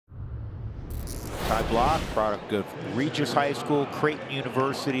high block, product of Regis High School, Creighton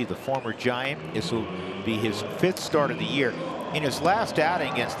University, the former Giant. This will be his 5th start of the year. In his last outing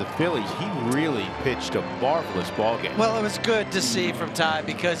against the Phillies, he really pitched a marvelous ballgame. Well, it was good to see from Ty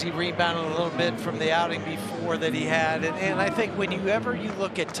because he rebounded a little bit from the outing before that he had. And I think whenever you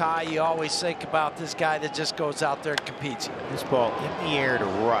look at Ty, you always think about this guy that just goes out there and competes. This ball in the air to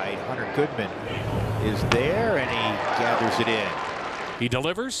right. Hunter Goodman is there, and he gathers it in. He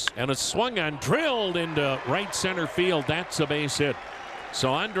delivers, and it's swung on, drilled into right center field. That's a base hit.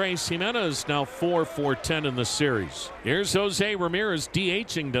 So Andres Jimenez now 4 for 10 in the series. Here's Jose Ramirez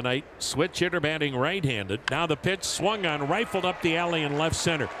DHing tonight. Switch hitter batting right-handed. Now the pitch swung on, rifled up the alley in left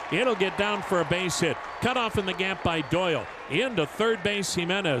center. It'll get down for a base hit. Cut off in the gap by Doyle. Into third base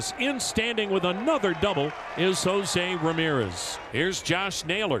Jimenez. In standing with another double is Jose Ramirez. Here's Josh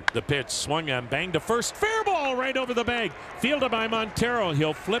Naylor. The pitch swung on, banged to first. Fair ball right over the bag. Fielded by Montero.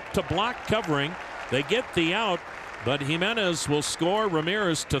 He'll flip to block covering. They get the out. But Jimenez will score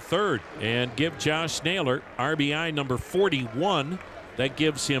Ramirez to third and give Josh Naylor RBI number 41. That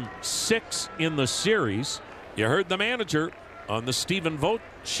gives him 6 in the series. You heard the manager on the Stephen Vogt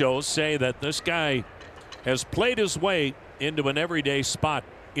show say that this guy has played his way into an everyday spot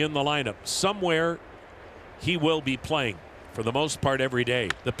in the lineup. Somewhere he will be playing for the most part every day.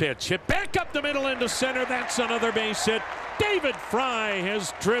 The pitch hit back up the middle into center. That's another base hit. David Fry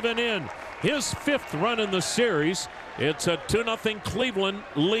has driven in his 5th run in the series. It's a 2-0 Cleveland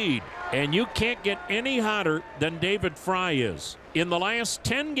lead, and you can't get any hotter than David Fry is. In the last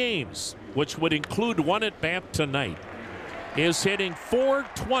 10 games, which would include one at bat tonight, is hitting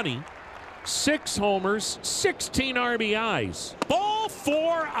 .420, 6 homers, 16 RBIs. Ball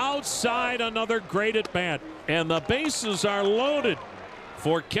 4 outside, another great at bat, and the bases are loaded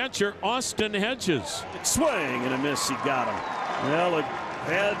for catcher Austin Hedges. Swing and a miss. He got him. Well, it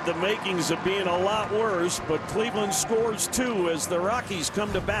had the makings of being a lot worse, but Cleveland scores 2 as the Rockies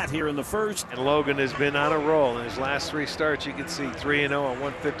come to bat here in the first. And Logan has been on a roll in his last 3 starts. You can see 3-0 on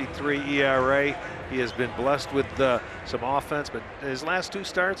 1.53 ERA. He has been blessed with some offense, but in his last 2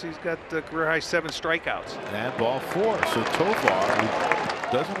 starts, he's got the career high 7 strikeouts. And ball 4. So Tovar,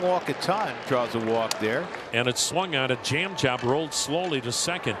 who doesn't walk a ton, draws a walk there. And it's swung on. A jam job rolled slowly to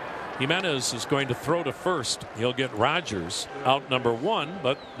second. Jimenez is going to throw to first. He'll get Rogers out number 1,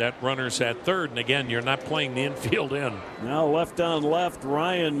 but that runner's at third. And again, you're not playing the infield in. Now left on left,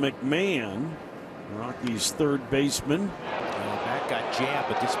 Ryan McMahon, Rockies' third baseman. That got jammed,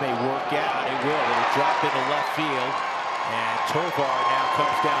 but this may work out. It will. It'll drop into left field. And Tovar now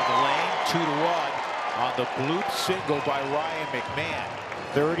comes down the lane. 2-1 on the bloop single by Ryan McMahon.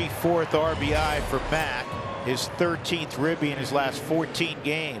 34th RBI for Mac. His 13th ribby in his last 14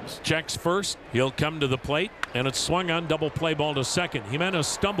 games. Checks first. He'll come to the plate, and it's swung on. Double play ball to second. Jimenez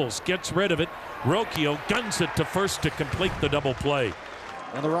stumbles, gets rid of it. Rocchio guns it to first to complete the double play.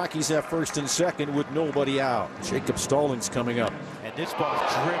 And the Rockies have first and second with nobody out. Jacob Stallings coming up. And this ball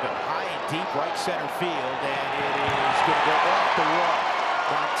is driven high and deep right center field, and it is going to go off the wall.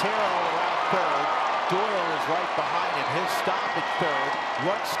 Montero around third. Doyle is right behind him. His stop at third.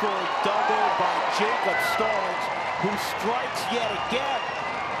 Run scored double by Jacob Stallings, who strikes yet again.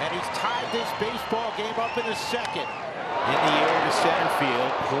 And he's tied this baseball game up in the second. In the air to center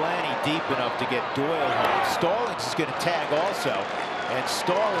field. Plenty deep enough to get Doyle home. Stallings is going to tag also. And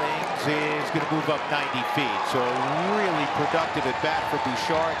Stallings is going to move up 90 feet. So a really productive at bat for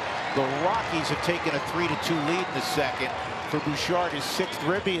Bouchard. The Rockies have taken a 3-2 lead in the second. For Bouchard, his 6th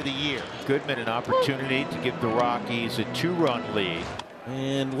ribby of the year. Goodman an opportunity to give the Rockies a 2-run lead.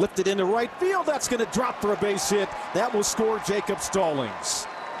 And lifted into right field. That's going to drop for a base hit. That will score Jacob Stallings.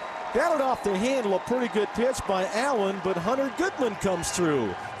 Batted off the handle, a pretty good pitch by Allen, but Hunter Goodman comes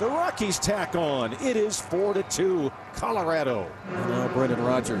through. The Rockies tack on. It is 4-2 Colorado. And now Brendan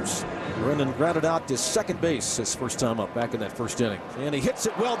Rodgers. Brendan grounded out to second base his first time up back in that first inning. And he hits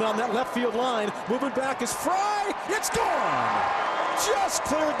it well down that left field line. Moving back is Fry. It's gone. Just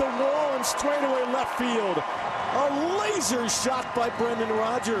cleared the wall and straightaway left field. A laser shot by Brendan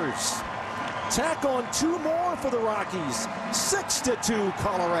Rodgers. Tack on 2 more for the Rockies. 6-2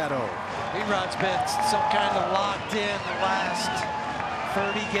 Colorado. B-Rod's been some kind of locked in the last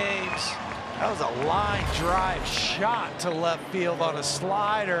 30 games. That was a line drive shot to left field on a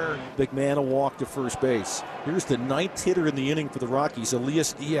slider. Big man a walk to first base. Here's the 9th hitter in the inning for the Rockies,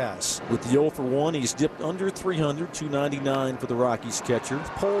 Elias Diaz. With the 0 for 1, he's dipped under 300, 299 for the Rockies catcher.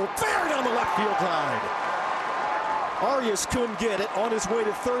 Pole fair down the left field line. Arias couldn't get it. On his way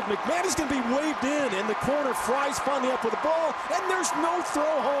to third, McMahon is going to be waved in the corner. Fry's finally up with the ball, and there's no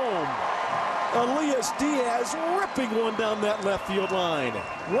throw home. Elias Diaz ripping one down that left field line.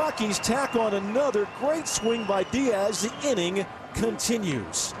 Rockies tack on another great swing by Diaz. The inning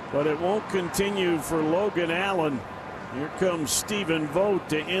continues. But it won't continue for Logan Allen. Here comes Stephen Vogt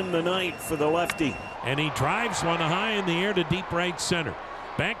to end the night for the lefty. And he drives one high in the air to deep right center.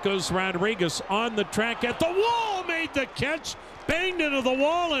 Back goes Rodriguez on the track at the wall, made the catch, banged into the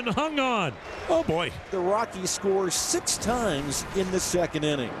wall and hung on. Oh boy. The Rockies score 6 times in the second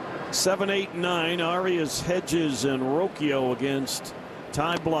inning. 7, 8, 9. Arias, Hedges, and Rocchio against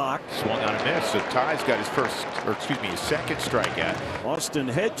Ty Blach. Swung on a miss. So Ty's got his his second strikeout. Austin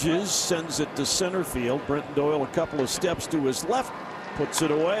Hedges sends it to center field. Brenton Doyle a couple of steps to his left, puts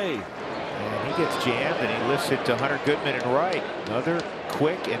it away. And he gets jammed and he lifts it to Hunter Goodman in right. Another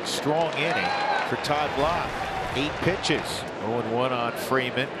quick and strong inning for Ty Blach. 8 pitches. 0-1 on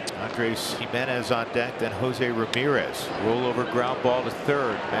Freeman. Andres Jimenez on deck, then Jose Ramirez. Rollover ground ball to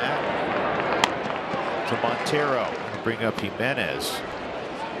third. Matt to Montero. Bring up Jimenez.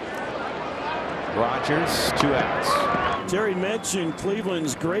 Rogers, 2 outs. Terry mentioned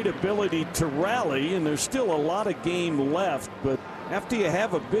Cleveland's great ability to rally, and there's still a lot of game left, but after you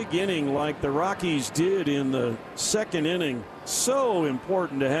have a big inning like the Rockies did in the second inning, so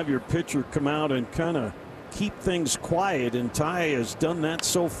important to have your pitcher come out and kind of keep things quiet, and Ty has done that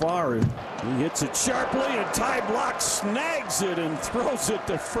so far. He hits it sharply, and Ty Blach snags it and throws it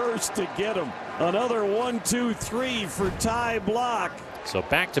to first to get him. Another 1, 2, 3 for Ty Blach. So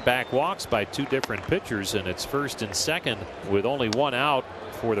back-to-back walks by 2 different pitchers, and it's first and second with only 1 out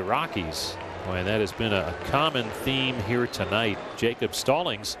for the Rockies. Boy, and that has been a common theme here tonight. Jacob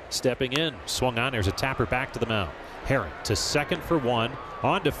Stallings stepping in, swung on. There's a tapper back to the mound. Herring to second for 1.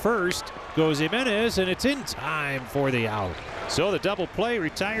 On to first goes Jimenez, and it's in time for the out. So the double play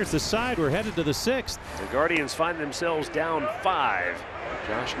retires the side. We're headed to the 6th. The Guardians find themselves down 5.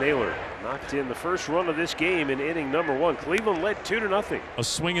 Josh Naylor knocked in the first run of this game in inning number 1. Cleveland led 2-0. A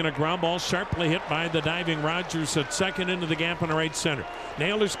swing and a ground ball sharply hit by the diving Rogers at second into the gap in the right center.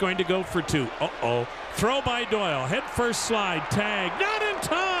 Naylor's going to go for 2. Throw by Doyle. Head first slide. Tag. Not in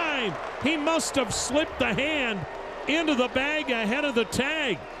time. He must have slipped the hand into the bag ahead of the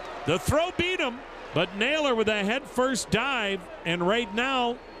tag. The throw beat him, but Naylor with a head first dive, and right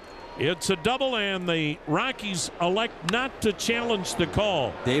now it's a double, and the Rockies elect not to challenge the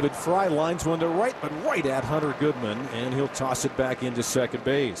call. David Fry lines one to right, but right at Hunter Goodman, and he'll toss it back into second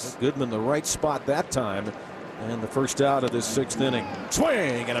base. Goodman the right spot that time, and the first out of this 6th inning.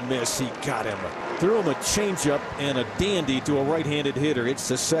 Swing and a miss. He got him. Threw him a changeup and a dandy to a right-handed hitter. It's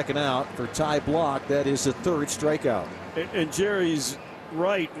the second out for Ty Blach. That is the 3rd strikeout. And Jerry's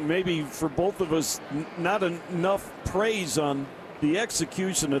right. Maybe for both of us, not enough praise on the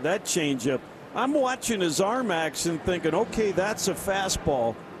execution of that changeup. I'm watching his arm action thinking, okay, that's a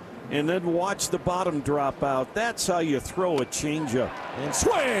fastball. And then watch the bottom drop out. That's how you throw a changeup. And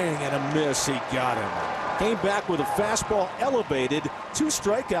swing and a miss. He got him. Came back with a fastball elevated. 2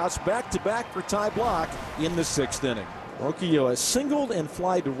 strikeouts back-to-back for Ty Blach in the 6th inning. Rocchio has singled and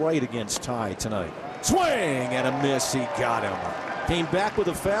flied to right against Ty tonight. Swing and a miss. He got him. Came back with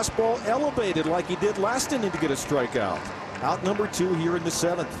a fastball elevated like he did last inning to get a strikeout. Out number 2 here in the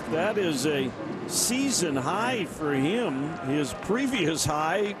 7th. That is a season high for him. His previous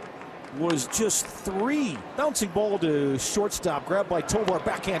high was just 3. Bouncing ball to shortstop, grabbed by Tovar,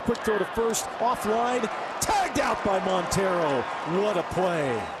 backhand, quick throw to first, offline, tagged out by Montero. What a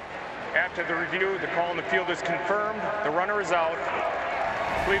play. After the review, the call in the field is confirmed. The runner is out.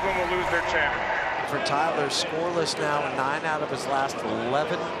 Cleveland will lose their champion. For Tyler, scoreless now in 9 out of his last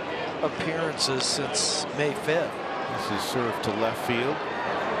 11 appearances since May 5th. This is served to left field.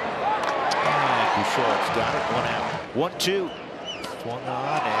 And Bouchard's got it. 1 out. 1-2. Swung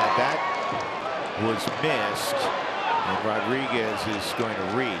on, and that was missed. And Rodriguez is going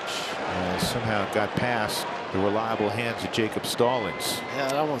to reach. Somehow got past the reliable hands of Jacob Stallings. Yeah,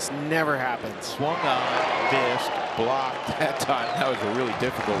 that almost never happens. Swung on, missed, blocked that time. That was a really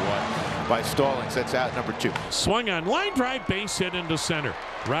difficult one by Stallings. That's out number 2. Swung on, line drive, base hit into center.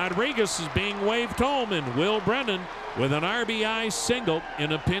 Rodriguez is being waved home, and Will Brennan with an RBI single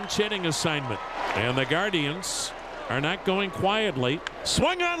in a pinch hitting assignment. And the Guardians are not going quietly.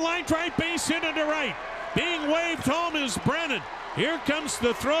 Swung on, line drive, base hit into right. Being waved home is Brennan. Here comes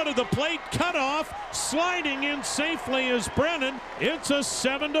the throw to the plate, cut off, sliding in safely is Brennan. It's a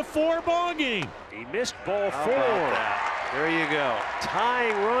 7-4 ball game. He missed ball 4. There you go.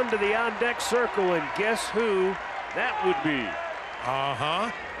 Tying run to the on-deck circle, and guess who that would be?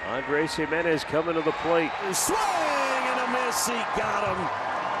 Andres Jimenez coming to the plate. Swing and a miss. He got him.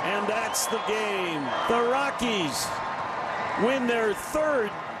 And that's the game. The Rockies win their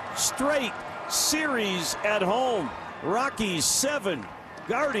 3rd straight series at home. Rockies 7,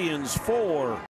 Guardians 4.